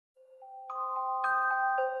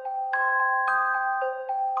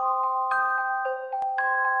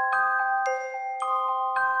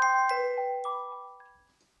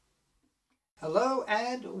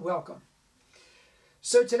welcome.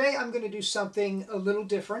 So today I'm going to do something a little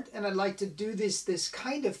different, and I'd like to do this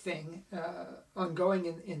kind of thing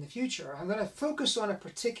ongoing in the future. I'm going to focus on a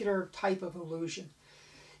particular type of illusion.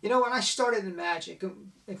 You know, when I started in magic,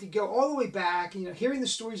 if you go all the way back, you know, hearing the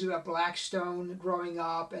stories about Blackstone growing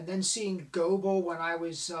up, and then seeing Goebel when I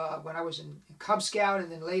was in Cub Scout,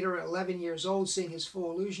 and then later at 11 years old, seeing his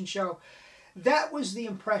full illusion show, that was the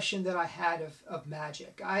impression that I had of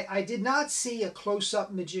magic. I did not see a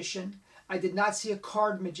close-up magician. I did not see a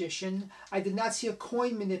card magician. I did not see a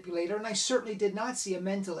coin manipulator, and I certainly did not see a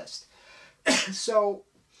mentalist. So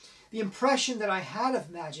the impression that I had of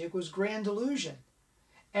magic was grand illusion.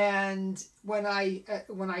 And when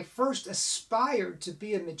I first aspired to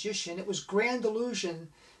be a magician, it was grand illusion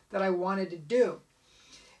that I wanted to do.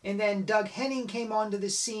 And then Doug Henning came onto the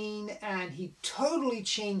scene, and he totally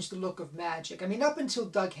changed the look of magic. I mean, up until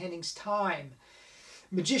Doug Henning's time,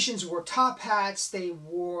 magicians wore top hats, they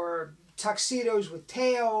wore tuxedos with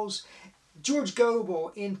tails. George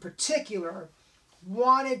Goebel, in particular,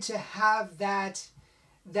 wanted to have that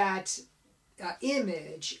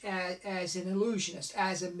image as an illusionist,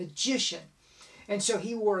 as a magician. And so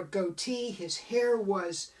he wore a goatee, his hair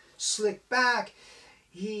was slicked back,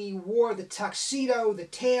 he wore the tuxedo, the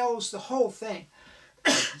tails, the whole thing.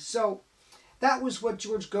 So that was what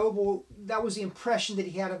George Goebel, that was the impression that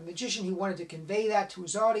he had of a magician. He wanted to convey that to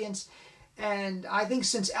his audience. And I think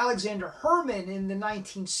since Alexander Herman in the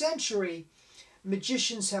 19th century,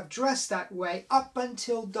 magicians have dressed that way up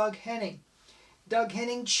until Doug Henning. Doug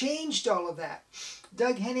Henning changed all of that.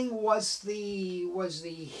 Doug Henning was the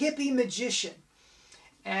hippie magician,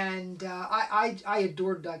 and I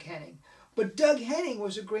adored Doug Henning. But Doug Henning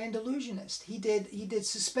was a grand illusionist. He did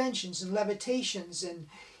suspensions and levitations, and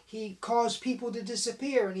he caused people to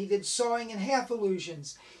disappear, and he did sawing in half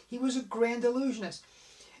illusions. He was a grand illusionist.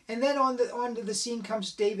 And then onto the scene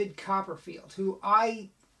comes David Copperfield, who I'm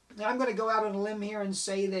going to go out on a limb here and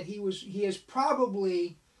say that he is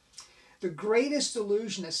probably the greatest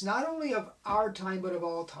illusionist, not only of our time, but of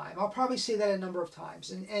all time. I'll probably say that a number of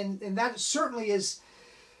times. And that certainly is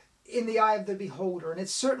in the eye of the beholder, and it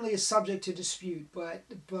certainly is subject to dispute. But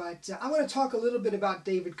I'm going to talk a little bit about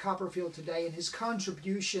David Copperfield today and his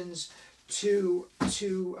contributions to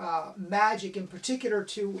magic, in particular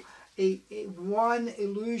to one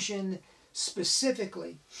illusion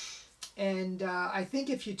specifically. And I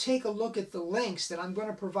think if you take a look at the links that I'm going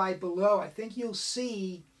to provide below, I think you'll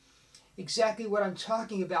see exactly what I'm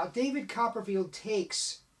talking about. David Copperfield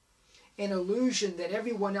takes an illusion that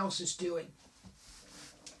everyone else is doing,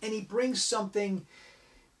 and he brings something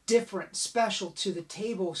different, special to the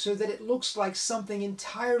table so that it looks like something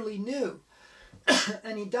entirely new.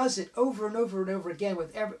 And he does it over and over and over again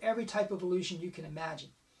with every type of illusion you can imagine.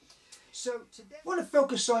 So today I want to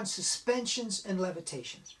focus on suspensions and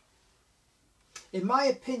levitations. In my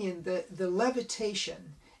opinion, the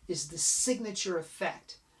levitation is the signature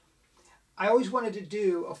effect. I always wanted to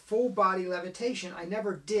do a full body levitation. I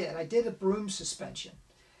never did. I did a broom suspension.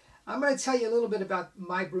 I'm going to tell you a little bit about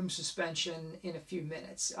my broom suspension in a few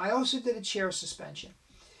minutes. I also did a chair suspension.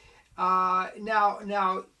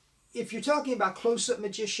 Now, if you're talking about close-up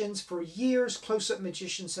magicians, for years, close-up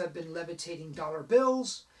magicians have been levitating dollar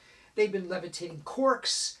bills. They've been levitating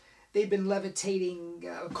corks. They've been levitating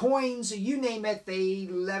coins. You name it, they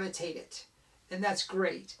levitate it. And that's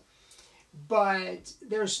great. But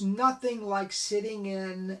there's nothing like sitting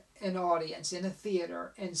in an audience, in a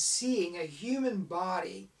theater, and seeing a human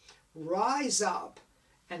body rise up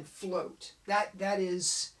and float. That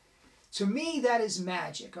is, to me, that is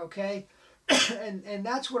magic, okay? and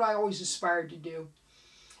that's what I always aspired to do.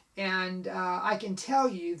 And I can tell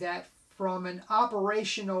you that from an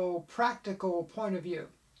operational, practical point of view,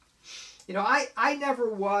 you know, I never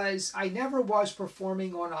was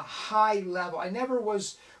performing on a high level. I never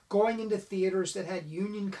was going into theaters that had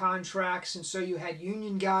union contracts, and so you had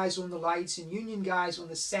union guys on the lights and union guys on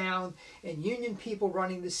the sound and union people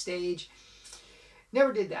running the stage.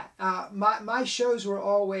 Never did that. My shows were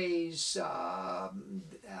always, I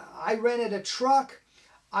rented a truck,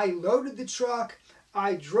 I loaded the truck,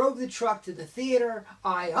 I drove the truck to the theater,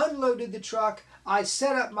 I unloaded the truck, I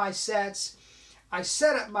set up my sets, I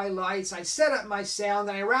set up my lights, I set up my sound,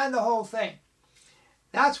 and I ran the whole thing.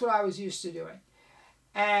 That's what I was used to doing.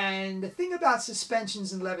 And the thing about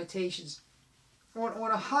suspensions and levitations,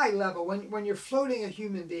 on a high level, when you're floating a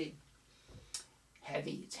human being,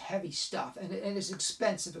 it's heavy stuff, and it's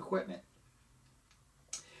expensive equipment.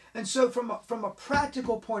 And so from a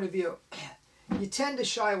practical point of view, you tend to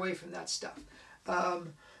shy away from that stuff.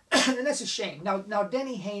 And that's a shame. Now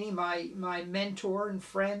Denny Haney, my mentor and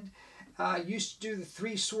friend, Used to do the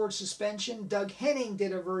three-sword suspension. Doug Henning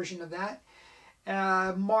did a version of that.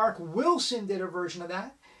 Mark Wilson did a version of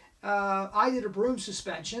that. I did a broom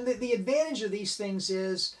suspension. The advantage of these things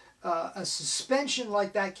is a suspension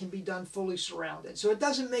like that can be done fully surrounded. So it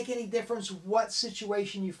doesn't make any difference what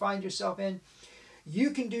situation you find yourself in.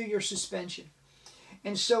 You can do your suspension.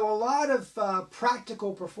 And so a lot of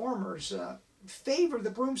practical performers favor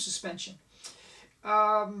the broom suspension.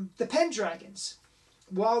 The Pendragons,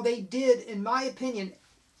 while they did, in my opinion,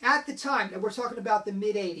 at the time, and we're talking about the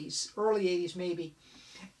mid-'80s, early 80s maybe,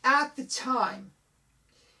 at the time,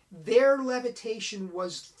 their levitation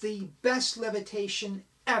was the best levitation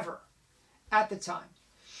ever at the time.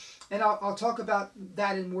 And I'll talk about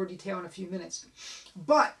that in more detail in a few minutes.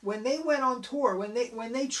 But when they went on tour, when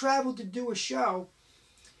they traveled to do a show,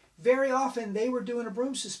 very often they were doing a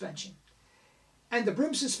broom suspension. And the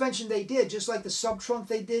broom suspension they did, just like the sub-trunk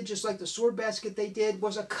they did, just like the sword basket they did,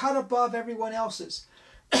 was a cut above everyone else's.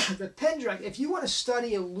 The Pendragon, if you want to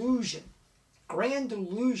study illusion, grand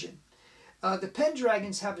illusion, the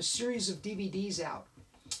Pendragons have a series of DVDs out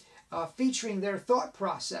featuring their thought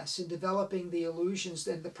process in developing the illusions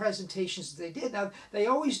and the presentations that they did. Now, they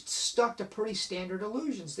always stuck to pretty standard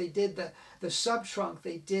illusions. They did the sub-trunk,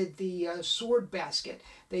 they did the sword basket,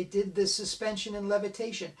 they did the suspension and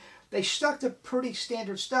levitation. They stuck to pretty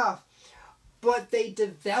standard stuff, but they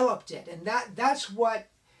developed it, and that's what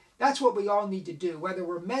we all need to do. Whether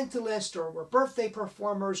we're mentalists or we're birthday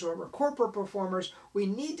performers or we're corporate performers, we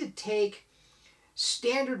need to take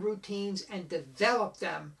standard routines and develop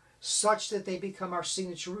them such that they become our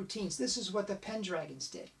signature routines. This is what the Pendragons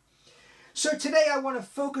did. So today I want to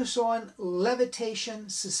focus on levitation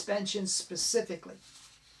suspension specifically.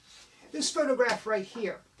 This photograph right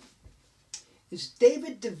here is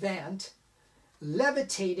David Devant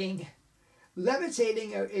levitating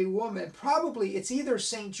a woman. Probably it's either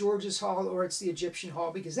St. George's Hall or it's the Egyptian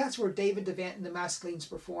Hall, because that's where David Devant and the Masculines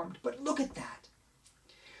performed. But look at that.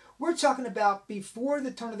 We're talking about before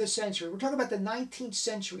the turn of the century. We're talking about the 19th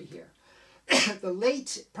century here. The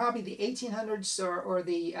late, probably the 1800s or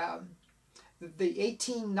the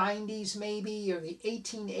 1890s maybe, or the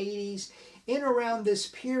 1880s. In around this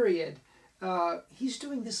period, he's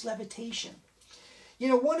doing this levitation. You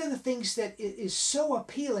know, one of the things that is so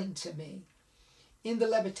appealing to me in the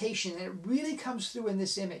levitation, and it really comes through in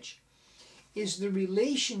this image, is the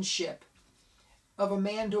relationship of a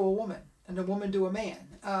man to a woman and a woman to a man.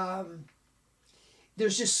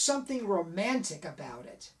 There's just something romantic about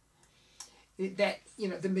it. That, you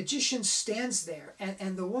know, the magician stands there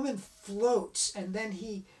and the woman floats, and then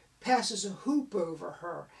he passes a hoop over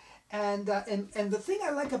her. And the thing I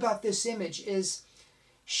like about this image is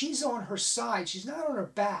she's on her side. She's not on her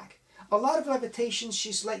back. A lot of levitations,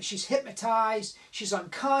 she's hypnotized. She's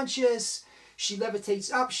unconscious. She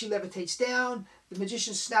levitates up. She levitates down. The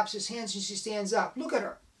magician snaps his hands and she stands up. Look at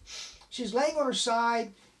her. She's laying on her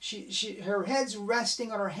side. Her head's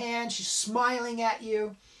resting on her hand. She's smiling at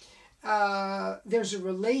you. There's a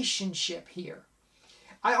relationship here.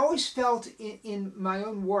 I always felt in my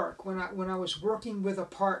own work, when I was working with a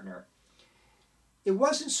partner, it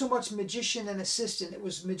wasn't so much magician and assistant, it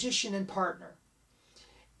was magician and partner.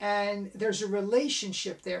 And there's a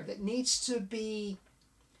relationship there that needs to be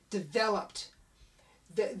developed.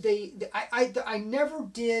 I never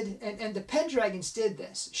did, and the Pendragons did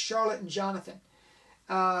this, Charlotte and Jonathan.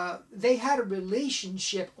 They had a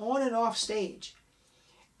relationship on and off stage,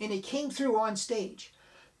 and it came through on stage.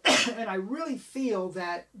 And I really feel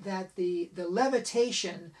that the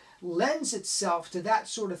levitation lends itself to that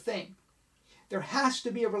sort of thing. There has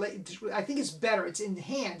to be a relationship. I think it's better, it's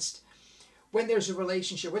enhanced when there's a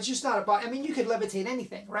relationship. It's just not about, I mean, you could levitate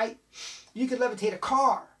anything, right? You could levitate a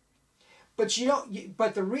car. But you don't.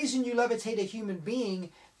 But the reason you levitate a human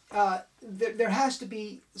being, there has to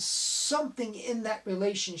be something in that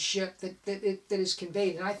relationship that is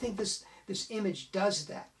conveyed, and I think this image does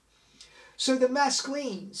that. So the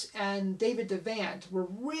Masculines and David Devant were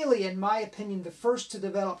really, in my opinion, the first to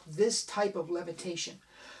develop this type of levitation.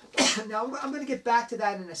 Now I'm going to get back to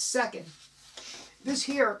that in a second. This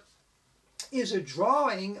here is a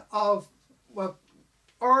drawing of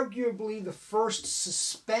arguably the first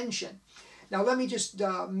suspension. Now let me just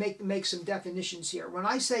make some definitions here. When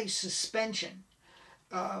I say suspension,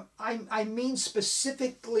 I mean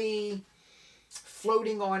specifically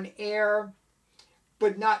floating on air,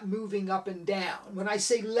 but not moving up and down. When I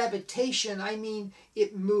say levitation, I mean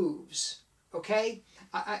it moves, okay?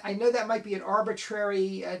 I know that might be an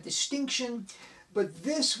arbitrary distinction, but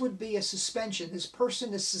this would be a suspension. This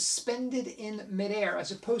person is suspended in midair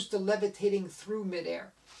as opposed to levitating through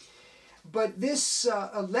midair. But this,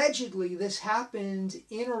 allegedly, this happened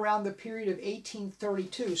in around the period of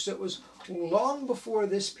 1832, so it was long before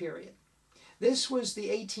this period. This was the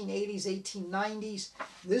 1880s, 1890s.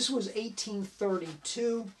 This was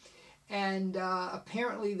 1832, and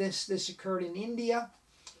apparently this occurred in India.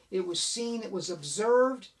 It was seen, it was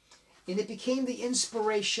observed, and it became the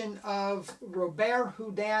inspiration of Robert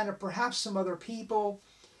Houdin, or perhaps some other people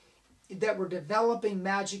that were developing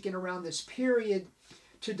magic in around this period,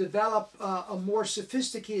 to develop a more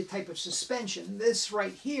sophisticated type of suspension. This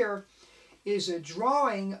right here is a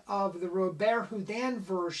drawing of the Robert Houdin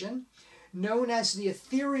version, known as the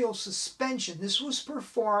ethereal suspension. This was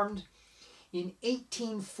performed in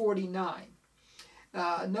 1849.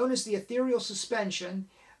 Known as the ethereal suspension,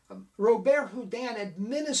 Robert Houdin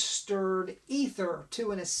administered ether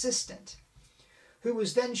to an assistant, who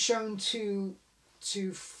was then shown to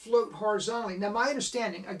float horizontally. Now, my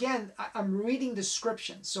understanding, again, I'm reading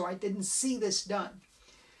descriptions, so I didn't see this done.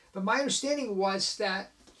 But my understanding was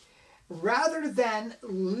that rather than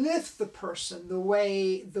lift the person the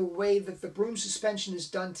way that the broom suspension is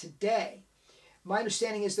done today, my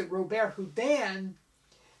understanding is that Robert Houdin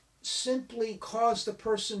simply caused the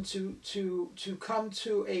person to come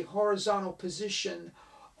to a horizontal position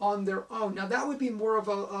on their own. Now, that would be more of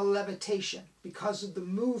a levitation because of the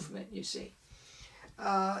movement, you see.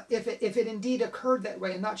 If it indeed occurred that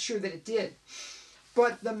way, I'm not sure that it did.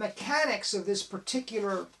 But the mechanics of this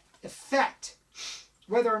particular effect,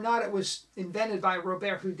 whether or not it was invented by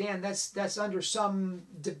Robert Houdin, that's under some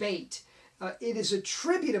debate. It is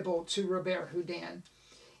attributable to Robert Houdin,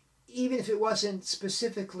 even if it wasn't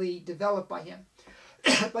specifically developed by him.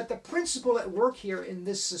 But the principle at work here in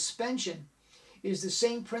this suspension is the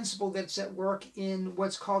same principle that's at work in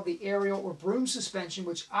what's called the aerial or broom suspension,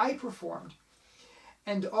 which I performed,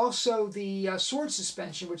 and also the sword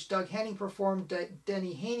suspension, which Doug Henning performed,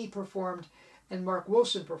 Denny Haney performed, and Mark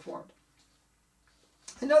Wilson performed.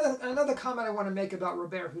 Another comment I want to make about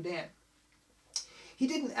Robert Houdin. He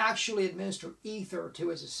didn't actually administer ether to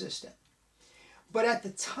his assistant. But at the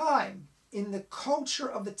time, in the culture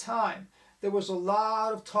of the time, there was a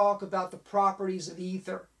lot of talk about the properties of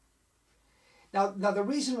ether. Now the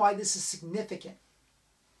reason why this is significant,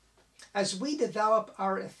 as we develop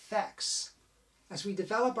our effects, as we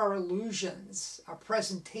develop our illusions, our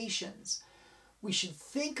presentations, we should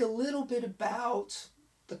think a little bit about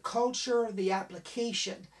the culture, the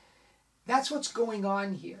application. That's what's going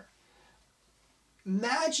on here.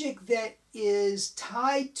 Magic that is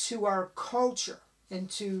tied to our culture and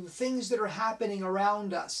to things that are happening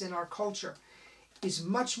around us in our culture is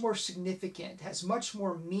much more significant, has much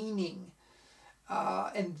more meaning.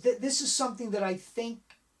 And this is something that I think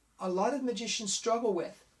a lot of magicians struggle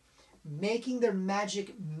with, making their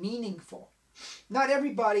magic meaningful. Not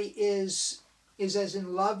everybody is as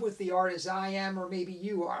in love with the art as I am, or maybe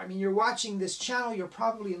you are. I mean, you're watching this channel, you're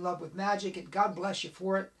probably in love with magic, and God bless you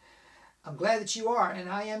for it. I'm glad that you are, and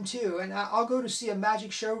I am too. And I'll go to see a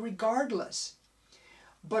magic show regardless.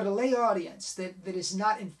 But a lay audience that is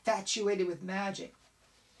not infatuated with magic,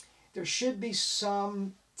 there should be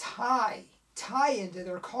some tie into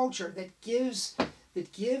their culture that gives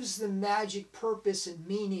the magic purpose and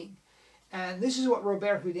meaning. And this is what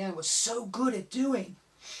Robert Houdin was so good at doing.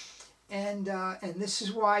 And this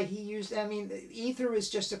is why he used, I mean, ether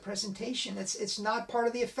is just a presentation. It's not part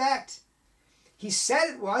of the effect. He said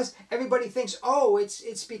it was. Everybody thinks, oh,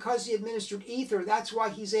 it's because he administered ether. That's why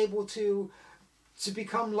he's able to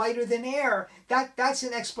become lighter than air. That's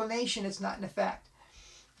an explanation. It's not an effect.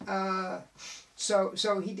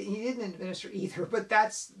 So he didn't administer ether, but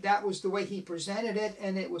that was the way he presented it,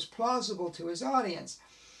 and it was plausible to his audience.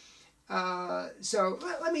 So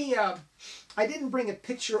let me. I didn't bring a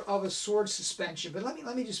picture of a sword suspension, but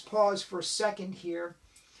let me just pause for a second here,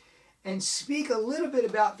 and speak a little bit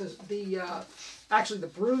about actually the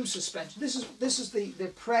broom suspension. This is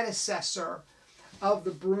the predecessor of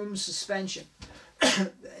the broom suspension.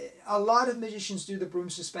 A lot of magicians do the broom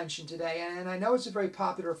suspension today, and I know it's a very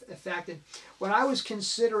popular effect. And when I was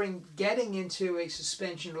considering getting into a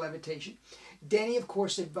suspension or levitation, Denny, of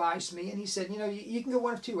course, advised me, and he said, you can go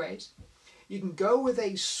one of two ways. You can go with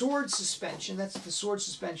a sword suspension. That's the sword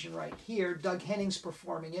suspension right here. Doug Henning's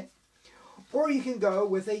performing it. Or you can go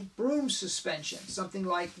with a broom suspension, something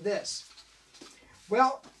like this.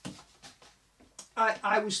 Well,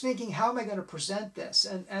 I was thinking, how am I going to present this?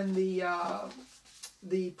 And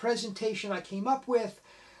the presentation I came up with,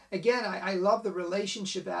 again, I love the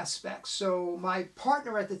relationship aspect. So my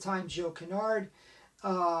partner at the time, Jill Kennard,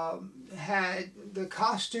 had the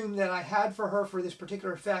costume that I had for her for this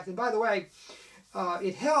particular effect. And by the way,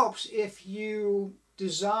 it helps if you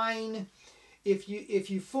design if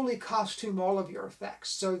you fully costume all of your effects,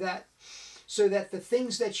 so that the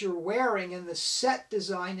things that you're wearing and the set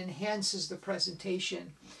design enhances the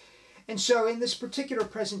presentation. And so in this particular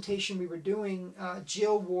presentation we were doing,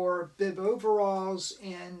 Jill wore bib overalls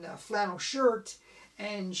and a flannel shirt,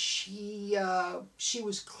 and she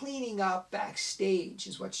was cleaning up backstage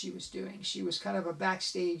is what she was doing. She was kind of a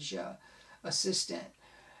backstage assistant.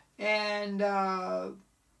 And I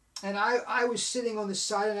was sitting on the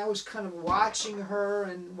side, and I was kind of watching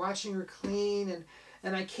her clean,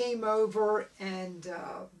 and I came over, and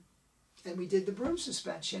we did the broom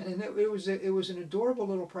suspension, and it was an adorable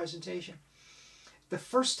little presentation. The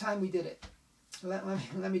first time we did it, let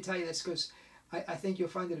me tell you this, because I think you'll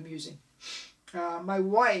find it amusing. My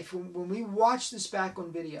wife, when we watched this back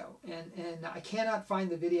on video, and I cannot find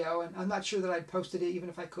the video, and I'm not sure that I'd posted it even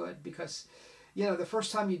if I could, because, you know, the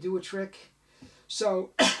first time you do a trick.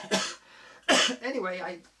 So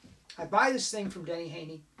anyway, I buy this thing from Denny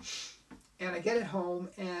Haney, and I get it home,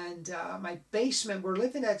 and my basement, we're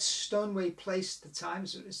living at Stoneway Place at the time,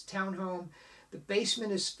 it's a townhome. The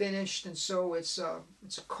basement is finished, and so it's a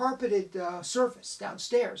carpeted surface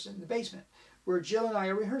downstairs in the basement where Jill and I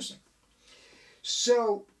are rehearsing.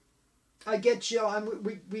 So I get Jill, and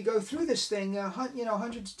we go through this thing,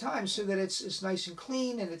 hundreds of times, so that it's nice and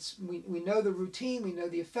clean, and we know the routine, we know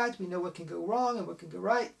the effect, we know what can go wrong and what can go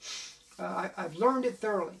right. I've learned it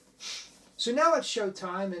thoroughly. So now it's show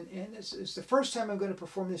time, and it's the first time I'm going to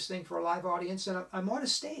perform this thing for a live audience, and I'm on a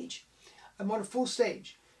stage. I'm on a full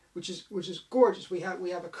stage, which is gorgeous. We have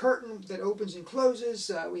a curtain that opens and closes.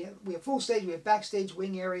 We have full stage. We have backstage,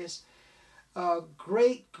 wing areas.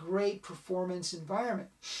 Great performance environment.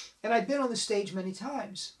 And I've been on the stage many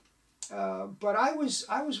times, but I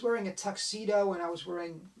was wearing a tuxedo, and I was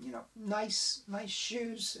wearing, you know, nice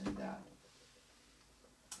shoes,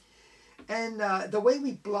 and the way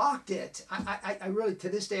we blocked it, I really, to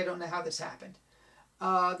this day, I don't know how this happened.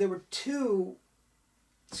 There were two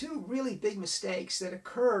really big mistakes that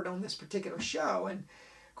occurred on this particular show, and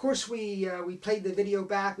of course we played the video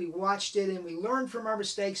back, we watched it, and we learned from our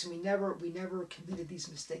mistakes, and we never committed these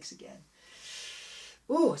mistakes again.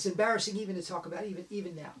 Ooh, it's embarrassing even to talk about,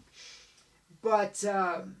 even now. But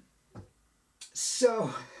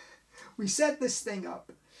so we set this thing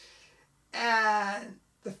up, and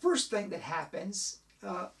the first thing that happens,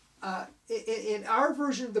 in our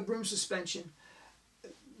version of the broom suspension,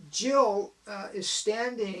 Jill is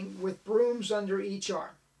standing with brooms under each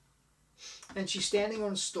arm, and she's standing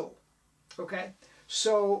on a stool. Okay,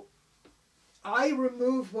 so I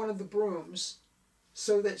remove one of the brooms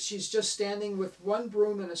so that she's just standing with one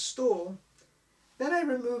broom and a stool. Then I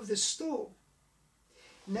remove the stool.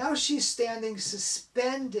 Now she's standing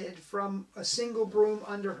suspended from a single broom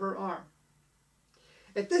under her arm.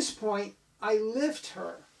 At this point, I lift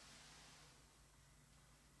her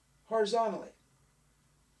horizontally.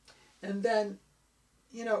 And then,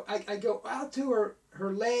 you know, I go out to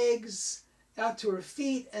her legs, out to her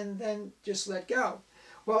feet, and then just let go.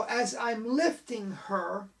 Well, as I'm lifting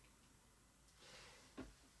her,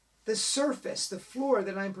 the surface, the floor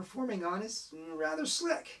that I'm performing on is rather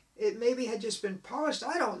slick. It maybe had just been polished.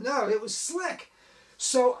 I don't know. It was slick.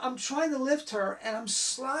 So I'm trying to lift her, and I'm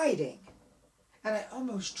sliding. And I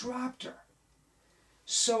almost dropped her.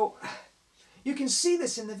 So you can see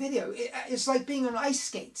this in the video. It's like being on ice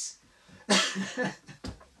skates.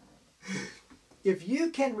 If you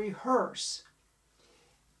can rehearse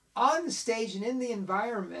on the stage and in the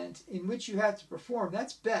environment in which you have to perform,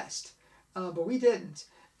 that's best. But we didn't.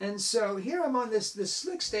 And so here I'm on this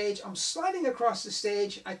slick stage. I'm sliding across the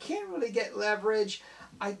stage. I can't really get leverage.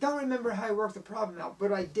 I don't remember how I worked the problem out,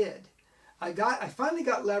 but I did. I finally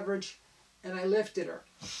got leverage, and I lifted her.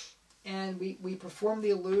 And we performed the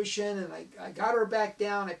illusion, and I got her back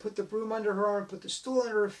down. I put the broom under her arm, put the stool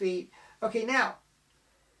under her feet. Okay, now,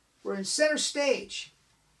 we're in center stage.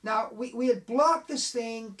 Now, we had blocked this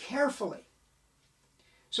thing carefully.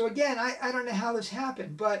 So again, I don't know how this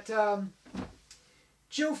happened, but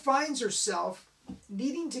Jill finds herself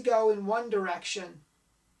needing to go in one direction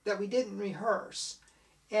that we didn't rehearse.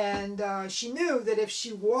 And she knew that if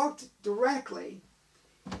she walked directly,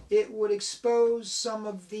 it would expose some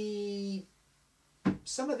of the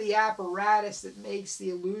apparatus that makes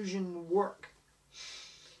the illusion work.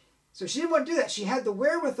 So she didn't want to do that. She had the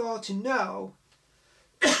wherewithal to know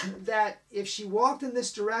that if she walked in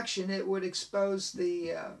this direction, it would expose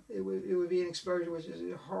it would be an exposure which is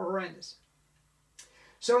horrendous.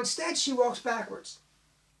 So instead, she walks backwards.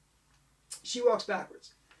 She walks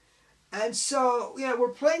backwards. And so, you know, we're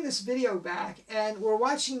playing this video back, and we're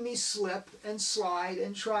watching me slip and slide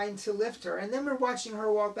and trying to lift her. And then we're watching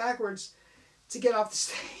her walk backwards to get off the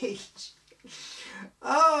stage.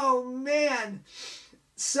 Oh man.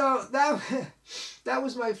 So that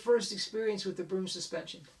was my first experience with the broom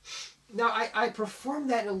suspension. Now I performed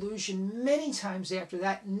that illusion many times after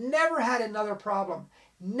that. Never had another problem.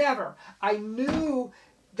 Never. I knew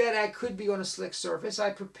that I could be on a slick surface.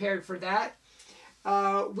 I prepared for that.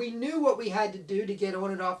 We knew what we had to do to get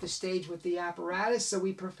on and off the stage with the apparatus, so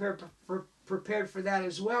we prepared for that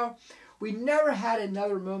as well. We never had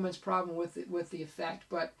another moment's problem with the effect,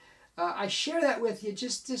 but I share that with you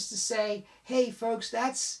just to say, hey folks,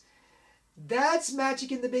 that's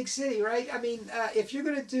magic in the big city, right? I mean, if you're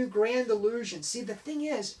going to do grand illusions, see, the thing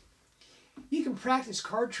is, you can practice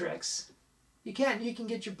card tricks. You can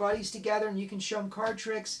get your buddies together and you can show them card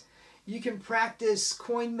tricks. You can practice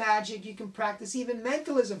coin magic. You can practice even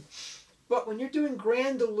mentalism. But when you're doing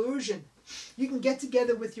grand illusion, you can get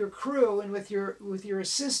together with your crew and with your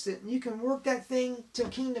assistant, and you can work that thing till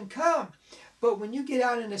kingdom come. But when you get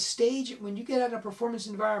out in a stage, when you get out in a performance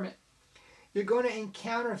environment, you're going to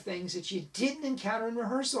encounter things that you didn't encounter in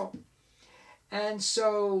rehearsal. And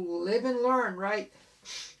so live and learn, right?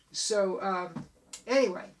 So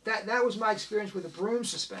anyway, that was my experience with the broom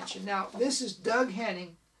suspension. Now, this is Doug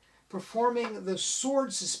Henning performing the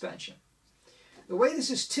sword suspension. The way this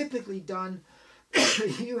is typically done,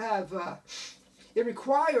 you have, it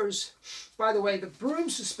requires, by the way, the broom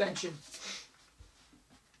suspension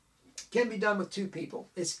can be done with two people.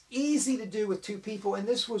 It's easy to do with two people, and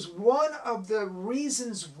this was one of the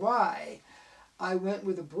reasons why I went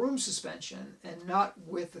with a broom suspension and not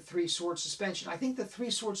with the three-sword suspension. I think the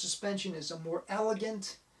three-sword suspension is a more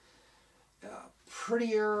elegant,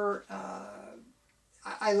 prettier,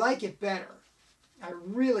 I like it better. I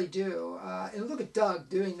really do. And look at Doug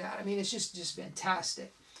doing that. I mean, it's just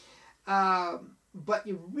fantastic. But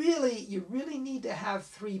you really need to have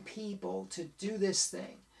three people to do this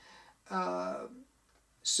thing.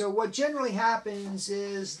 So what generally happens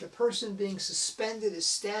is the person being suspended is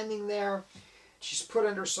standing there. She's put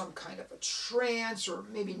under some kind of a trance, or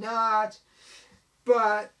maybe not.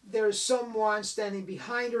 But there's someone standing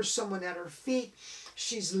behind her, someone at her feet.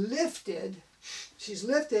 She's lifted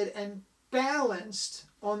and balanced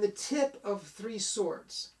on the tip of three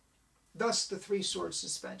swords. Thus the three-sword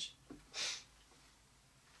suspension.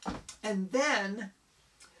 And then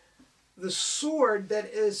the sword that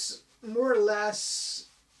is more or less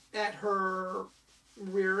at her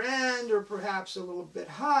rear end, or perhaps a little bit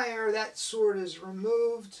higher, that sword is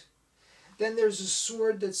removed. Then there's a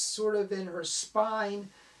sword that's sort of in her spine.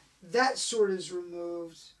 That sword is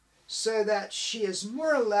removed so that she is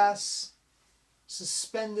more or less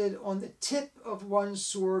suspended on the tip of one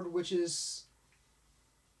sword, which is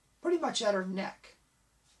pretty much at her neck.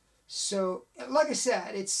 So, like I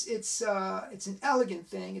said, it's an elegant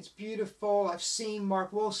thing. It's beautiful. I've seen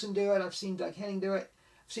Mark Wilson do it. I've seen Doug Henning do it.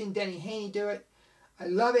 I've seen Denny Haney do it. I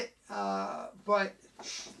love it. But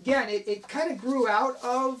again, it kind of grew out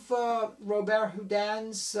of Robert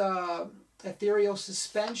Houdin's ethereal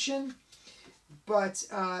suspension. But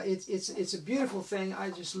it's a beautiful thing.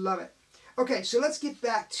 I just love it. Okay, so let's get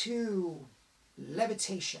back to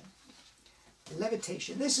Levitation.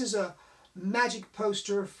 Levitation. This is a magic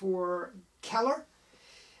poster for Keller,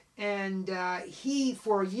 and he,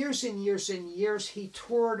 for years and years and years, he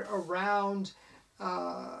toured around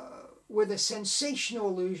with a sensational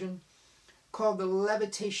illusion called the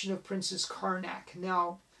Levitation of Princess Karnak.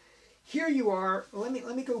 Now, here you are. Let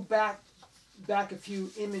me go back a few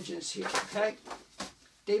images here. Okay,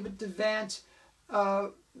 David Devant.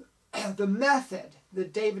 The method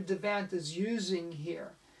that David Devant is using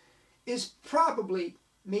here is probably,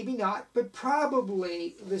 maybe not, but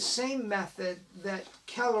probably the same method that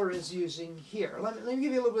Keller is using here. Let me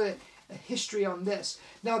give you a little bit of history on this.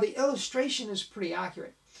 Now, the illustration is pretty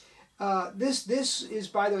accurate. This is,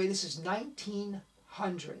 by the way, this is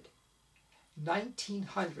 1900.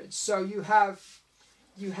 1900. So you have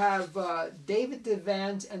David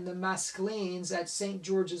Devant and the Masculines at St.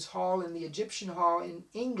 George's Hall in the Egyptian Hall in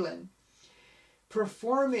England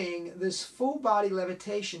performing this full body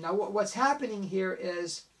levitation. Now what's happening here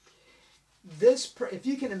is this, if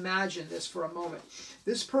you can imagine this for a moment,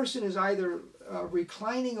 this person is either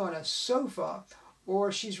reclining on a sofa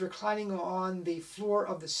or she's reclining on the floor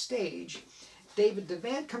of the stage. David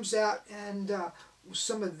Devant comes out and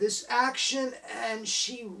some of this action, and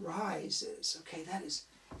she rises. Okay, that is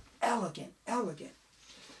elegant, elegant.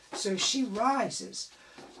 So she rises,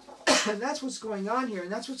 and that's what's going on here,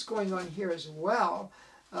 and that's what's going on here as well.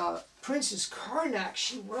 Princess Karnak,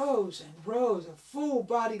 she rose and rose, a full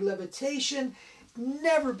body levitation,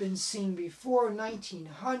 never been seen before,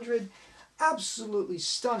 1900, absolutely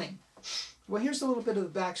stunning. Well, here's a little bit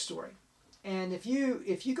of the backstory. And if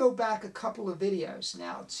you go back a couple of videos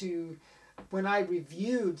now to when I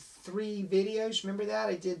reviewed 3 videos, remember that?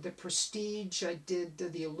 I did the Prestige, I did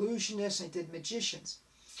the Illusionist, I did Magicians.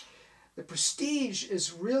 The Prestige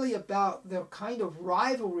is really about the kind of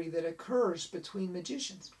rivalry that occurs between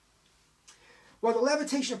magicians. Well, the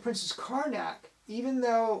Levitation of Princess Karnak, even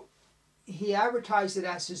though he advertised it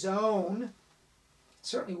as his own, it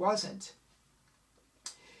certainly wasn't.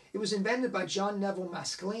 It was invented by John Neville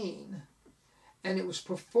Maskelyne, and it was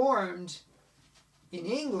performed in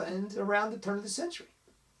England around the turn of the century.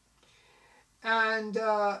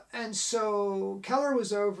 And so Keller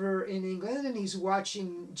was over in England, and he's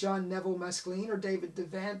watching John Neville Maskelyne or David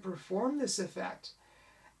Devant perform this effect.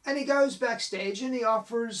 And he goes backstage and he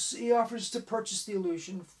offers to purchase the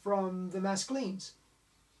illusion from the Maskelynes.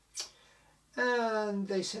 And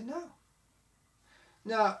they said no.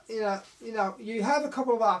 Now, you have a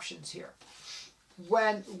couple of options here.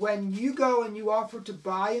 When you go and you offer to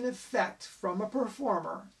buy an effect from a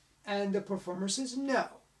performer and the performer says no,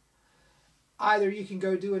 either you can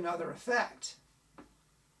go do another effect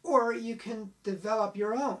or you can develop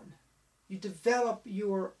your own. You develop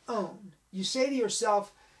your own. You say to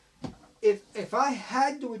yourself, if I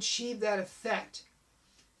had to achieve that effect,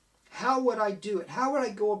 how would I do it? How would I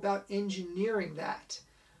go about engineering that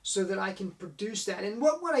so that I can produce that? And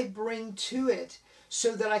what would I bring to it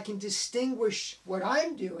so that I can distinguish what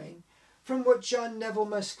I'm doing from what John Neville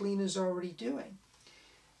Maskelyne is already doing?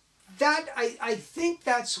 That I think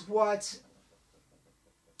that's what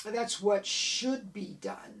should be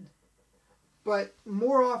done. But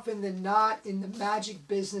more often than not, in the magic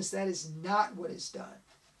business, that is not what is done.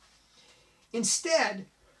 Instead,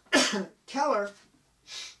 Keller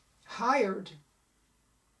hired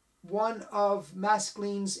one of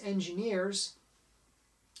Maskelyne's engineers,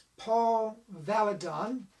 Paul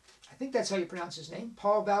Valadon. I think that's how you pronounce his name.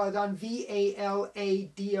 Paul Valadon,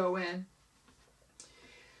 Valadon.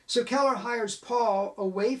 So Keller hires Paul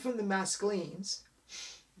away from the Maskelynes,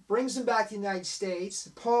 brings him back to the United States.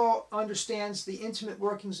 Paul understands the intimate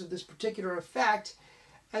workings of this particular effect,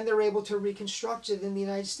 and they're able to reconstruct it in the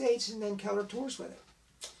United States, and then Keller tours with it.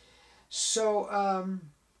 So,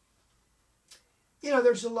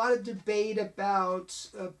 there's a lot of debate about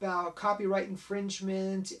copyright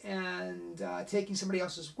infringement and taking somebody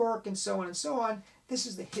else's work and so on and so on. This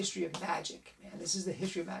is the history of magic, man. This is the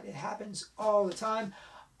history of magic. It happens all the time.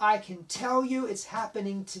 I can tell you it's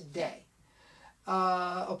happening today.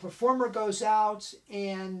 A performer goes out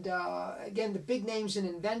and, again, the big names in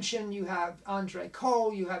invention, you have Andre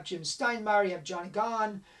Cole, you have Jim Steinmeier, you have Johnny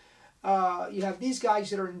Gahn, you have these guys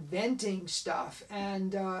that are inventing stuff,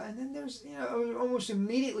 and then there's, almost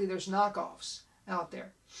immediately there's knockoffs out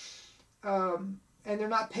there. And they're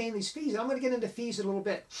not paying these fees. I'm going to get into fees in a little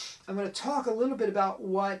bit. I'm going to talk a little bit about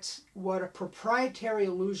what a proprietary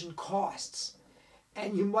illusion costs.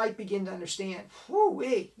 And you might begin to understand,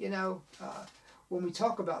 when we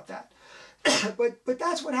talk about that. but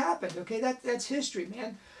that's what happened, okay? That's history,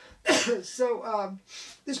 man. So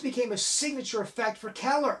this became a signature effect for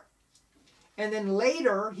Keller. And then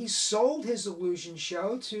later, he sold his illusion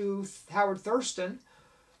show to Howard Thurston,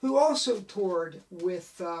 who also toured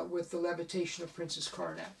with the Levitation of Princess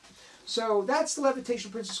Karnak. So that's the Levitation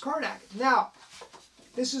of Princess Karnak. Now,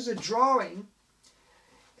 this is a drawing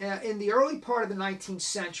in the early part of the 19th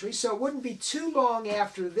century, so it wouldn't be too long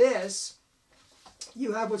after this.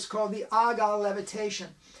 You have what's called the Aga Levitation.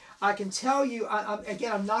 I can tell you,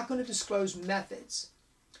 again, I'm not going to disclose methods,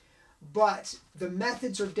 but the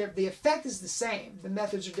methods are different. The effect is the same. The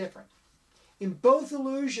methods are different. In both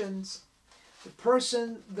illusions, the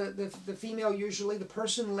person, the female usually, the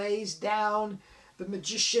person lays down, the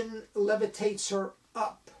magician levitates her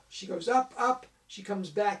up. She goes up, up, she comes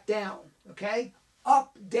back down, okay?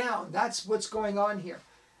 Up, down, that's what's going on here.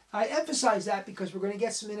 I emphasize that because we're going to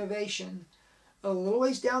get some innovation a little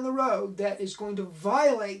ways down the road that is going to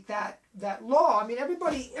violate that law. I mean,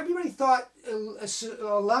 everybody thought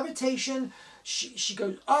a levitation, she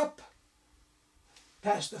goes up,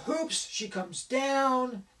 past the hoops, she comes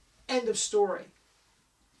down, end of story.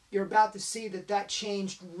 You're about to see that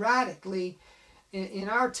changed radically in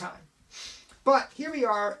our time. But here we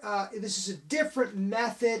are. This is a different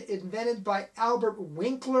method invented by Albert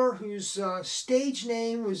Winkler, whose stage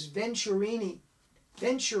name was Venturini.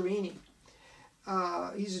 Venturini.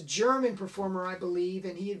 He's a German performer, I believe,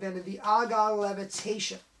 and he invented the Aga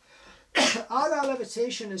Levitation. Aga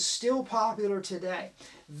Levitation is still popular today.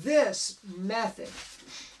 This method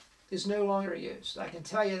is no longer used. I can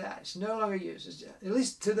tell you that. It's no longer used. At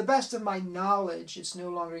least to the best of my knowledge, it's no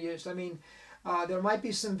longer used. I mean, there might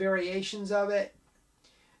be some variations of it.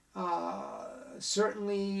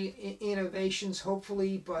 certainly innovations,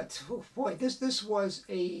 hopefully, but oh boy, this was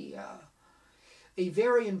a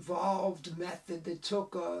very involved method that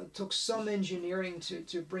took some engineering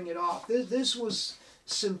to bring it off. This was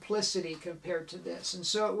simplicity compared to this, and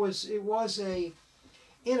so it was a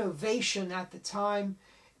innovation at the time,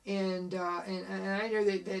 and I know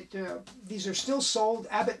that these are still sold.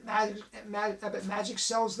 Abbott Magic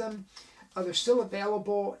sells them. They're still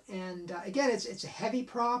available, and again, it's a heavy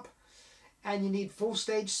prop, and you need full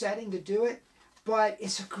stage setting to do it. But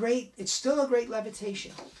it's still a great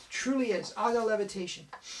levitation. Truly is. Aga levitation.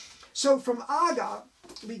 So from Aga,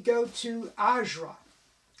 we go to Ajra.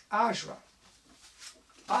 Ajra.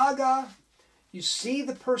 Aga, you see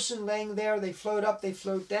the person laying there. They float up, they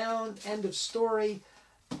float down. End of story.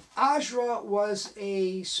 Ajra was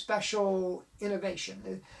a special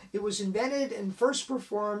innovation. It was invented and first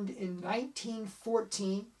performed in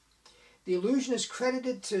 1914. The illusion is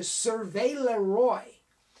credited to Survey Leroy.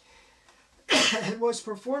 It was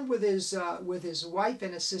performed with his wife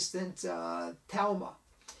and assistant Thelma,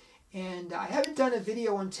 and I haven't done a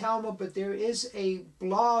video on Thelma, but there is a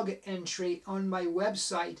blog entry on my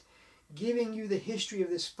website giving you the history of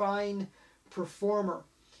this fine performer.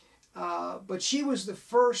 But she was the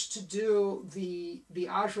first to do the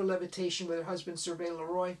Ajra levitation with her husband Survey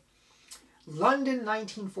Leroy. London,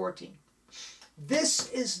 1914.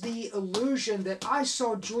 This is the illusion that I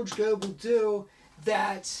saw George Goebel do.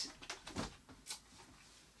 That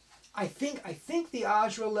I think the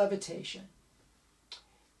Ajra levitation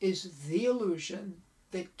is the illusion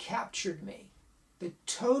that captured me.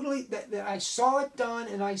 That I saw it done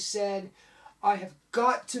and I said, I have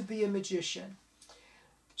got to be a magician.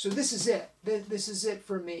 So this is it. This is it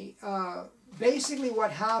for me. Basically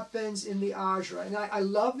what happens in the Ajra, and I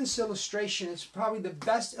love this illustration. It's probably the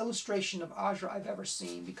best illustration of Ajra I've ever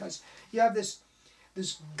seen, because you have this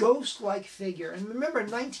ghost-like figure. And remember, in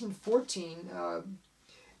 1914,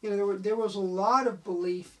 there was a lot of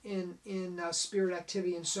belief in spirit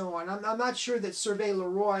activity and so on. I'm not sure that Survey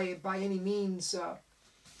Leroy by any means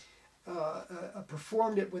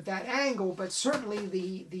performed it with that angle, but certainly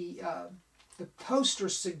the poster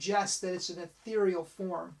suggests that it's an ethereal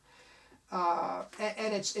form,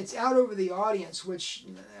 and it's out over the audience, which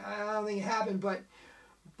I don't think happened, but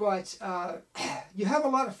you have a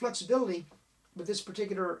lot of flexibility with this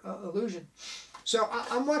particular illusion. So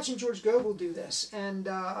I'm watching George Goebel do this, and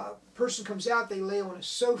a person comes out, they lay on a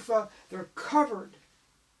sofa, they're covered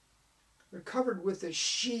with a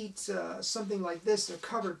sheet, something like this, they're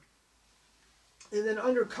covered. And then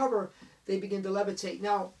under cover, they begin to levitate.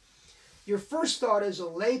 Now, your first thought as a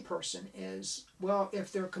layperson is, well,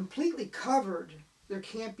 if they're completely covered, there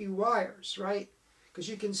can't be wires, right? Because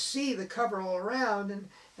you can see the cover all around,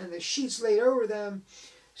 and the sheets laid over them.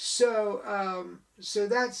 So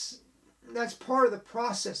that's part of the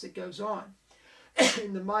process that goes on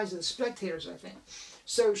in the minds of the spectators, I think.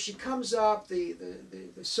 So she comes up, the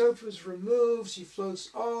sofa is removed, she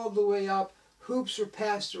floats all the way up, hoops are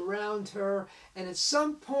passed around her, and at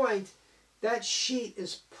some point that sheet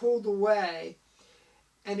is pulled away.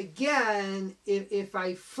 And again, if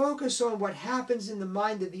I focus on what happens in the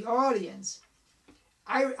mind of the audience,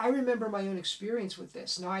 I remember my own experience with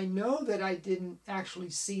this. Now, I know that I didn't actually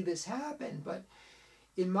see this happen, but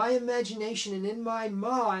in my imagination and in my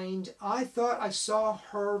mind, I thought I saw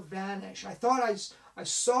her vanish. I thought I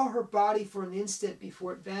saw her body for an instant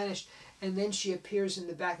before it vanished, and then she appears in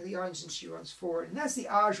the back of the audience and she runs forward. And that's the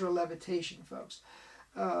Ajra levitation, folks.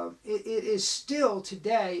 It is still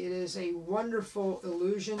today, it is a wonderful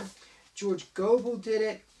illusion. George Goebel did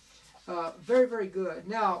it. Very, very good.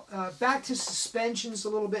 Now, back to suspensions a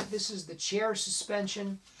little bit. This is the chair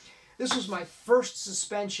suspension. This was my first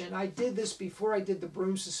suspension. I did this before I did the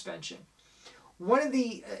broom suspension. One of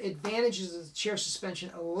the advantages of the chair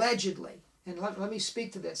suspension, allegedly, and let me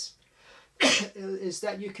speak to this, is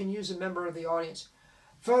that you can use a member of the audience.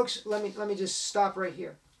 Folks, let me just stop right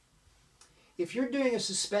here. If you're doing a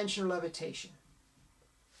suspension or levitation,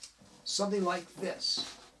 something like this,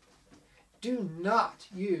 do not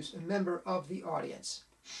use a member of the audience.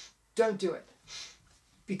 Don't do it.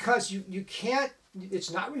 Because you can't,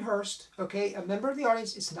 it's not rehearsed, okay? A member of the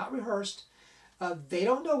audience, it's not rehearsed. They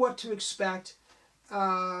don't know what to expect.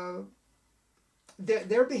 Their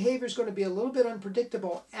behavior is going to be a little bit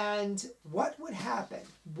unpredictable. And what would happen?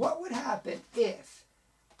 What would happen if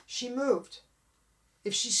she moved?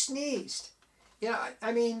 If she sneezed?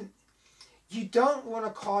 I mean, you don't want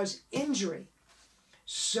to cause injury.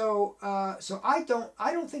 So I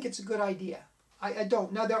don't think it's a good idea. I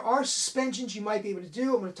don't. Now, there are suspensions you might be able to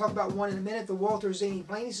do. I'm going to talk about one in a minute, the Walter Zaney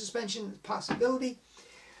Blaney suspension possibility.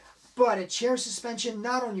 But a chair suspension,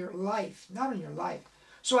 not on your life, not on your life.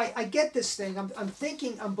 So I get this thing.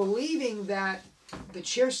 I'm believing that the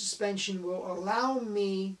chair suspension will allow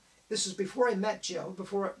me. This is before I met Jill.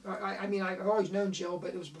 I mean, I've always known Jill,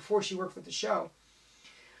 but it was before she worked with the show.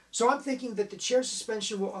 So I'm thinking that the chair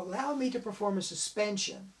suspension will allow me to perform a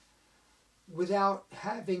suspension without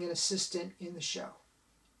having an assistant in the show.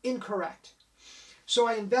 Incorrect. So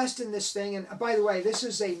I invest in this thing, and by the way, this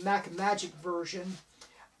is a Mac Magic version.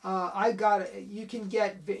 You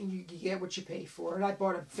get what you pay for, and I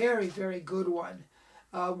bought a very, very good one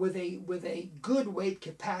with a good weight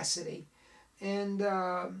capacity. And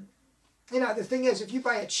the thing is, if you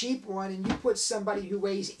buy a cheap one and you put somebody who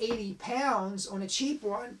weighs 80 pounds on a cheap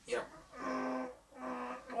one,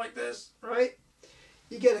 like this, right?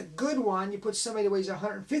 You get a good one, you put somebody who weighs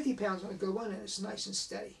 150 pounds on a good one, and it's nice and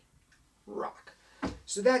steady. Rock.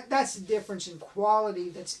 So that's the difference in quality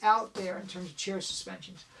that's out there in terms of chair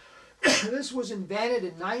suspensions. This was invented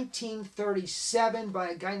in 1937 by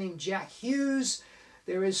a guy named Jack Hughes.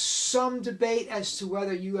 There is some debate as to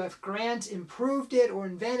whether U.F. Grant improved it or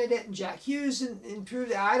invented it, and Jack Hughes improved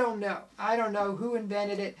it. I don't know. I don't know who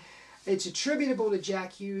invented it. It's attributable to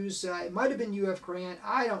Jack Hughes. It might have been U.F. Grant.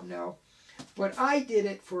 I don't know. But I did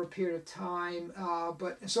it for a period of time.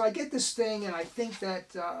 So I get this thing, and I think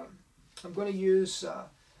that I'm going to use a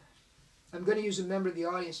member of the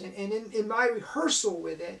audience. And in my rehearsal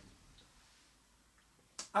with it,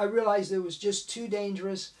 I realized it was just too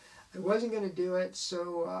dangerous. I wasn't going to do it,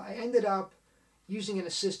 so I ended up using an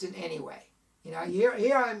assistant anyway.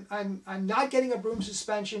 Here I'm not getting a broom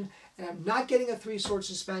suspension, and I'm not getting a three-sword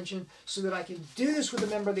suspension, so that I can do this with a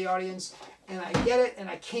member of the audience, and I get it, and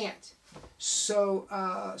I can't. So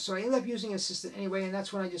I ended up using an assistant anyway, and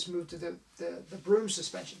that's when I just moved to the broom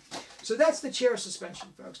suspension. So that's the chair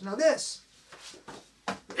suspension, folks. Now this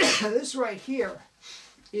right here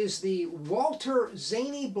is the Walter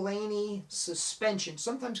Zany Blaney suspension,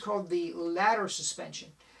 sometimes called the ladder suspension.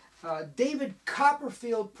 David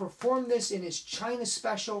Copperfield performed this in his China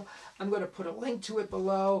special. I'm going to put a link to it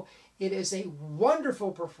below. It is a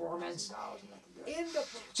wonderful performance.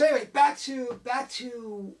 So anyway, back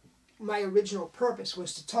to my original purpose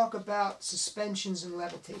was to talk about suspensions and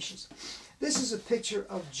levitations. This is a picture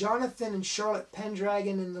of Jonathan and Charlotte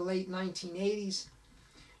Pendragon in the late 1980s.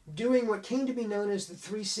 Doing what came to be known as the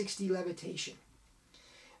 360 levitation.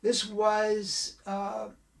 This was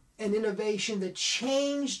an innovation that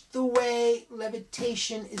changed the way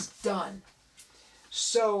levitation is done.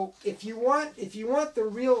 So if you want the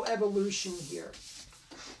real evolution here,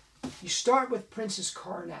 you start with Princess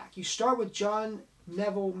Karnak. You start with John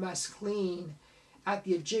Neville Maskelyne at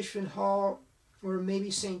the Egyptian Hall, or maybe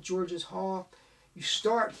St. George's Hall. You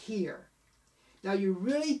start here. Now, you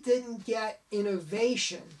really didn't get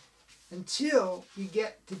innovation until you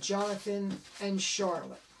get to Jonathan and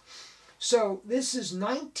Charlotte. So this is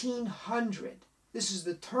 1900. This is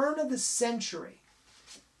the turn of the century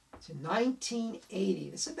to 1980.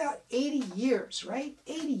 It's about 80 years, right?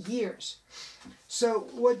 80 years. So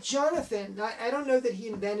what Jonathan, I don't know that he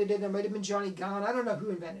invented it. It might have been Johnny Gunn. I don't know who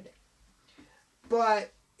invented it.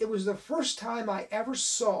 But it was the first time I ever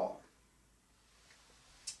saw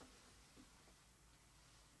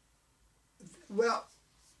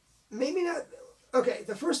maybe not. Okay,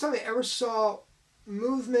 the first time I ever saw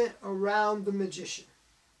movement around the magician.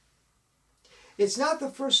 It's not the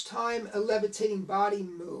first time a levitating body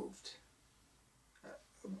moved,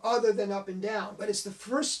 other than up and down, but it's the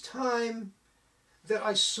first time that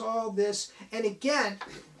I saw this. And again,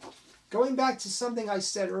 going back to something I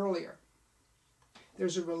said earlier,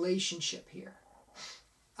 there's a relationship here.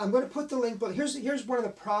 I'm going to put the link, but here's one of the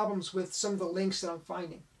problems with some of the links that I'm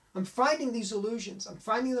finding. I'm finding these illusions. I'm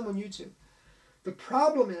finding them on YouTube. The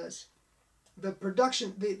problem is the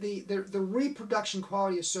production, the reproduction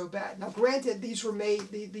quality is so bad. Now, granted, these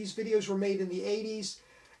videos were made in the 80s,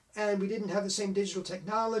 and we didn't have the same digital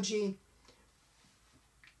technology,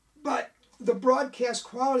 but the broadcast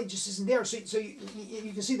quality just isn't there. So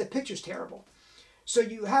you can see the picture's terrible. So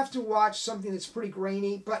you have to watch something that's pretty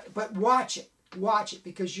grainy, but watch it. Watch it,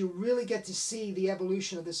 because you really get to see the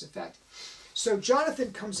evolution of this effect. So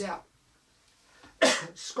Jonathan comes out.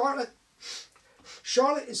 Charlotte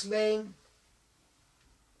is laying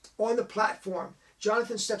on the platform.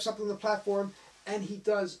 Jonathan steps up on the platform, and he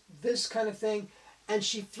does this kind of thing, and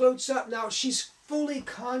she floats up. Now, she's fully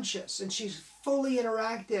conscious, and she's fully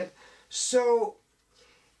interactive. So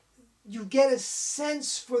you get a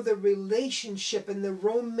sense for the relationship and the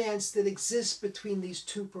romance that exists between these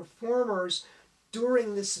two performers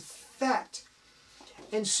during this effect.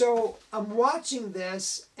 And so I'm watching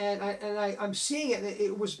this, and I'm seeing it.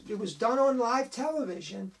 It was done on live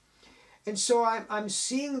television, And so I'm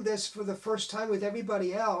seeing this for the first time with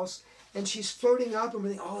everybody else, and she's floating up, and we're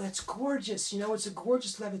thinking, oh, that's gorgeous. You know, it's a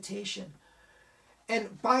gorgeous levitation.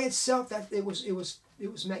 And by itself, that it was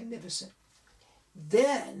magnificent.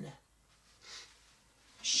 Then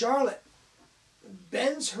Charlotte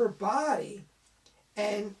bends her body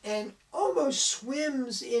and almost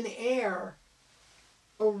swims in air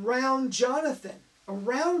around Jonathan,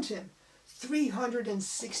 around him,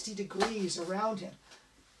 360 degrees around him.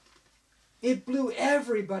 It blew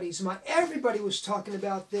everybody's mind. Everybody was talking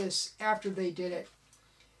about this after they did it.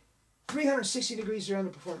 360 degrees around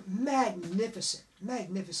the performance. Magnificent.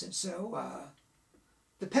 Magnificent. So,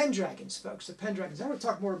 the Pendragons, folks. The Pendragons. I'm going to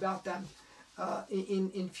talk more about them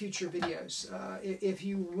in future videos. If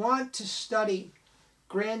you want to study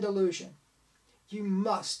Grand Illusion, you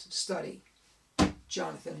must study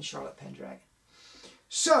Jonathan and Charlotte Pendragon.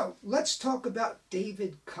 So, let's talk about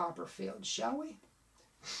David Copperfield, shall we?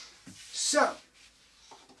 So,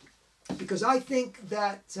 because I think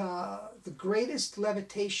that the greatest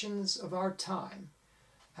levitations of our time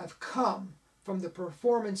have come from the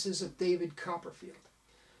performances of David Copperfield.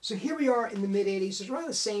 So here we are in the mid-'80s. It's around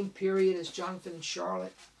the same period as Jonathan and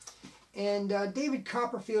Charlotte. And David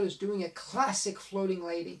Copperfield is doing a classic floating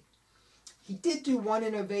lady. He did do one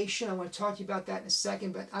innovation. I want to talk to you about that in a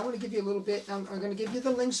second, but I want to give you a little bit. I'm going to give you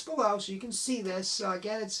the links below so you can see this.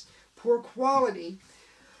 Again, it's poor quality.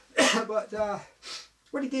 But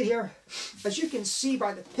what he did here, as you can see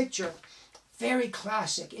by the picture, very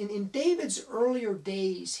classic. In David's earlier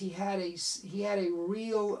days, he had a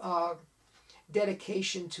real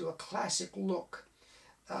dedication to a classic look.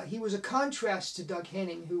 He was a contrast to Doug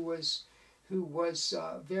Henning, who was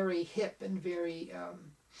very hip and very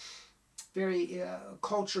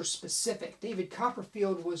culture specific. David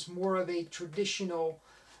Copperfield was more of a traditional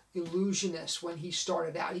illusionist when he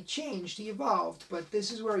started out. He changed, he evolved, but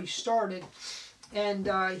this is where he started. And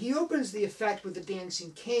he opens the effect with the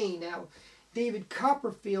dancing cane. Now, David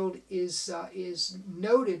Copperfield is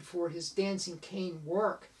noted for his dancing cane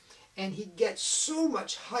work, and he gets so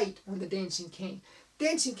much height on the dancing cane.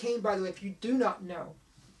 Dancing cane, by the way, if you do not know,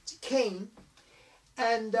 it's a cane,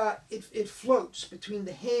 and it floats between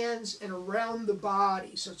the hands and around the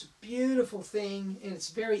body. So it's a beautiful thing, and it's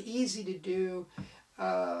very easy to do.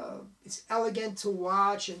 It's elegant to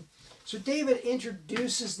watch, and so David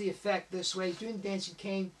introduces the effect this way. He's doing the dancing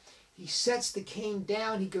cane. He sets the cane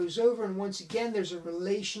down. He goes over, and once again, there's a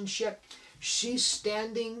relationship. She's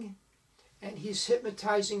standing, and he's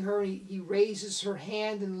hypnotizing her. He raises her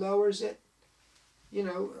hand and lowers it. You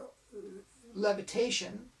know,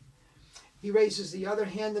 levitation. He raises the other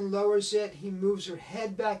hand and lowers it. He moves her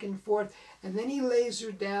head back and forth, and then he lays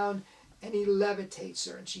her down, and he levitates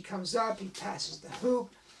her, and she comes up. He passes the hoop.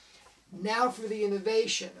 Now for the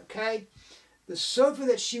innovation, okay? The sofa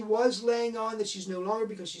that she was laying on, that she's no longer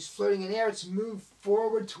because she's floating in air, it's moved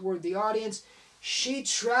forward toward the audience. She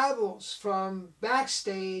travels from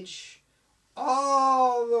backstage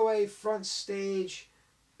all the way front stage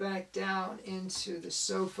back down into the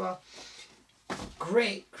sofa.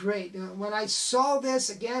 Great, great. When I saw this,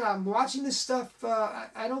 again, I'm watching this stuff.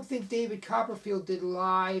 I don't think David Copperfield did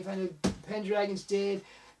live. I know Pendragons did.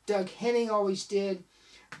 Doug Henning always did.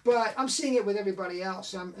 But I'm seeing it with everybody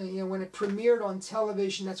else. When it premiered on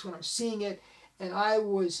television, that's when I'm seeing it. And I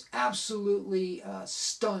was absolutely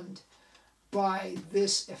stunned by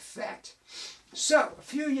this effect. So, a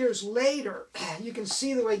few years later, you can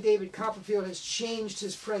see the way David Copperfield has changed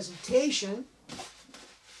his presentation.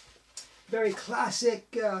 Very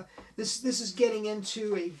classic. This is getting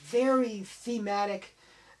into a very thematic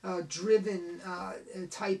driven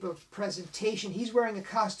type of presentation. He's wearing a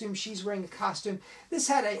costume, she's wearing a costume. This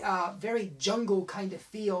had a very jungle kind of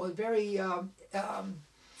feel, very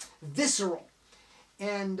visceral,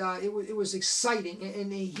 and it was exciting.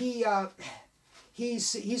 And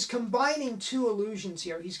he's combining two illusions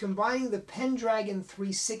here. He's combining the Pendragon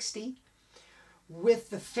 360 with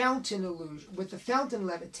the fountain illusion, with the fountain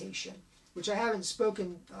levitation, which I haven't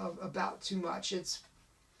spoken about too much. It's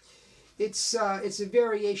a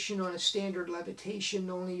variation on a standard levitation,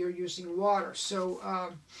 only you're using water. So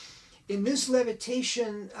in this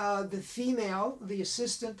levitation, the female, the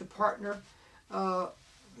assistant, the partner,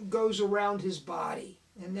 goes around his body.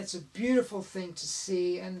 And that's a beautiful thing to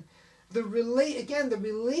see. And the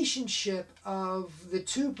relationship of the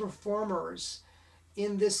two performers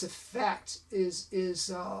in this effect is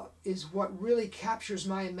what really captures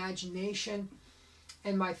my imagination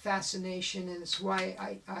and my fascination, and it's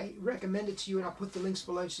why I recommend it to you, and I'll put the links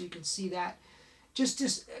below so you can see that.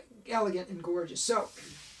 Just elegant and gorgeous. So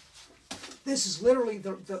this is literally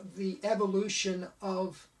the evolution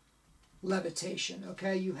of levitation.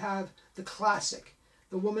 Okay, you have the classic.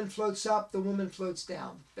 The woman floats up, the woman floats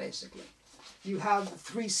down, basically. You have the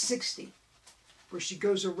 360, where she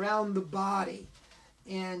goes around the body.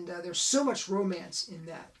 And there's so much romance in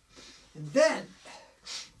that. And then,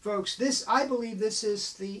 folks, I believe this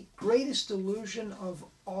is the greatest illusion of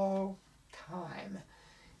all time.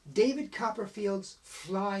 David Copperfield's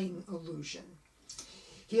flying illusion.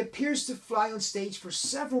 He appears to fly on stage for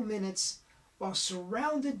several minutes while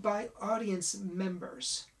surrounded by audience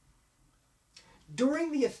members.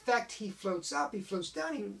 During the effect, he floats up, he floats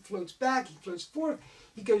down, he floats back, he floats forth.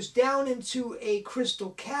 He goes down into a crystal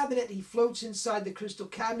cabinet. He floats inside the crystal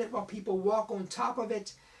cabinet while people walk on top of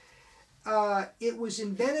it. It was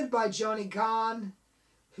invented by Johnny Gahn,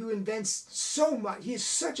 who invents so much. He is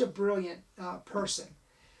such a brilliant person.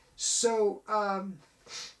 So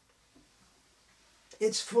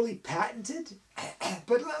it's fully patented.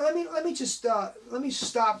 But let me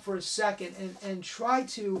stop for a second and try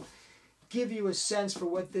to give you a sense for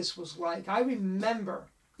what this was like. I remember,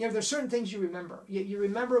 there's certain things you remember. You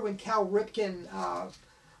remember when Cal Ripken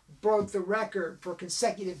broke the record for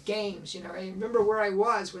consecutive games. I remember where I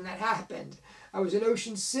was when that happened. I was in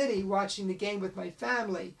Ocean City watching the game with my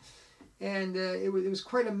family, and it was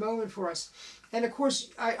quite a moment for us. And of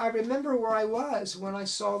course, I remember where I was when I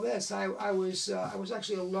saw this. I was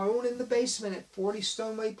actually alone in the basement at 40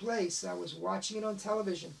 Stoneway Place. I was watching it on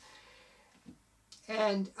television.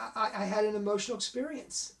 And I had an emotional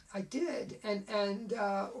experience. I did. And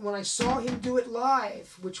when I saw him do it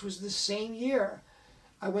live, which was the same year,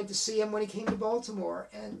 I went to see him when he came to Baltimore,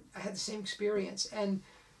 and I had the same experience. And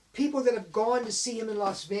people that have gone to see him in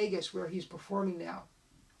Las Vegas, where he's performing now,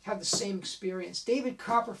 have the same experience. David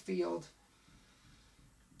Copperfield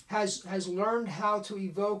has learned how to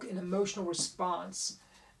evoke an emotional response.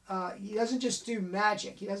 He doesn't just do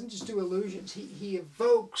magic. He doesn't just do illusions. He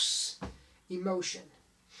evokes emotion.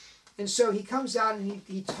 And so he comes out and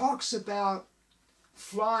he talks about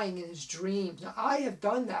flying in his dreams. Now, I have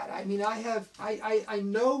done that. I mean, I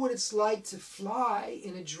know what it's like to fly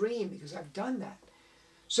in a dream because I've done that.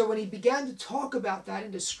 So when he began to talk about that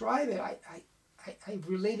and describe it, I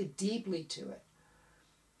related deeply to it.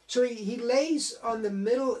 So he lays on the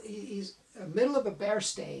middle. He's in the middle of a bare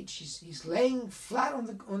stage. He's laying flat on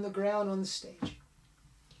the ground on the stage,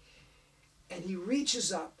 and he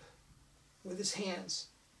reaches up with his hands,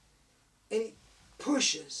 and he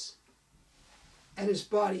pushes, and his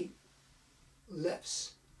body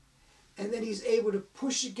lifts, and then he's able to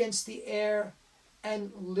push against the air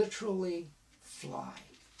and literally fly.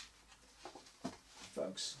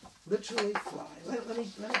 Folks, literally fly. Let me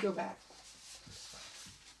go back.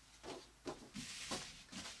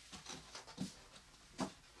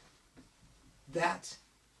 That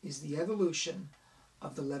is the evolution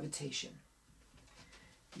of the levitation.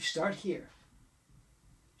 You start here.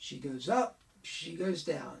 She goes up, she goes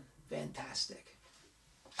down. Fantastic.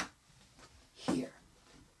 Here.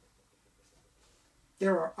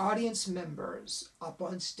 There are audience members up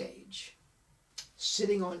on stage,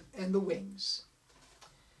 sitting in the wings.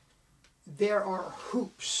 There are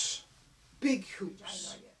hoops, big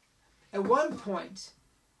hoops. At one point,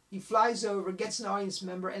 he flies over, gets an audience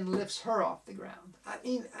member, and lifts her off the ground. I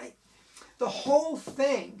mean, the whole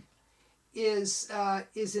thing is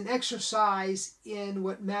an exercise in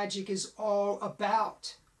what magic is all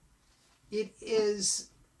about. It is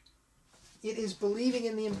believing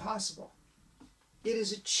in the impossible. It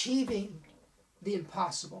is achieving the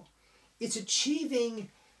impossible. It's achieving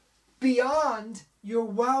beyond your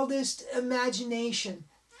wildest imagination.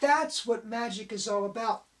 That's what magic is all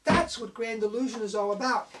about. That's what grand illusion is all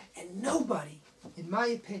about. And nobody, in my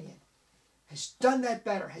opinion, has done that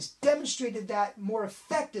better, has demonstrated that more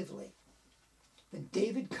effectively than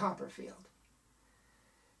David Copperfield.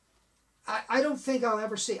 I don't think I'll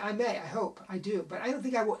ever see, I hope, I do, but I don't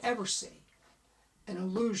think I will ever see an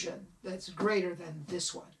illusion that's greater than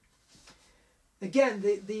this one. Again,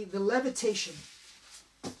 the levitation.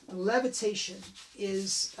 The levitation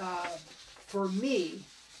is, for me,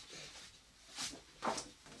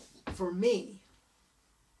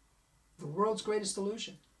 the world's greatest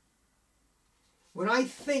illusion. When I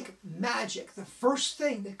think magic, the first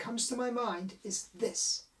thing that comes to my mind is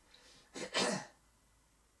this.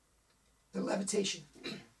 The levitation.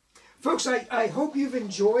 Folks, I hope you've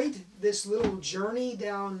enjoyed this little journey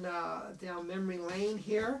down memory lane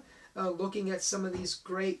here, looking at some of these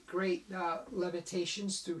great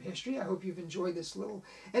levitations through history. I hope you've enjoyed this little...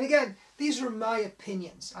 And again, these are my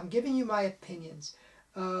opinions. I'm giving you my opinions.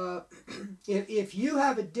 If you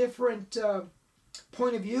have a different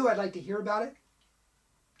point of view, I'd like to hear about it.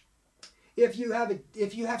 If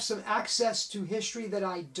you have some access to history that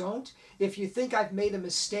I don't, if you think I've made a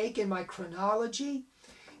mistake in my chronology,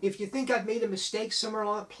 if you think I've made a mistake somewhere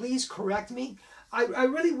along, please correct me. I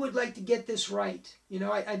really would like to get this right. You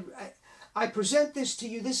know, I present this to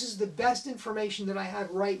you. This is the best information that I have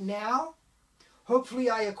right now. Hopefully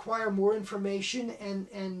I acquire more information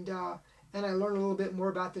and I learn a little bit more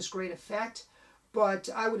about this great effect. But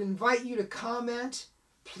I would invite you to comment.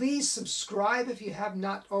 Please subscribe if you have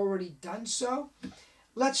not already done so.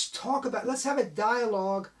 Let's have a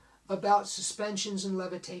dialogue about suspensions and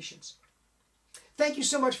levitations. Thank you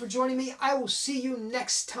so much for joining me. I will see you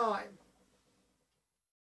next time.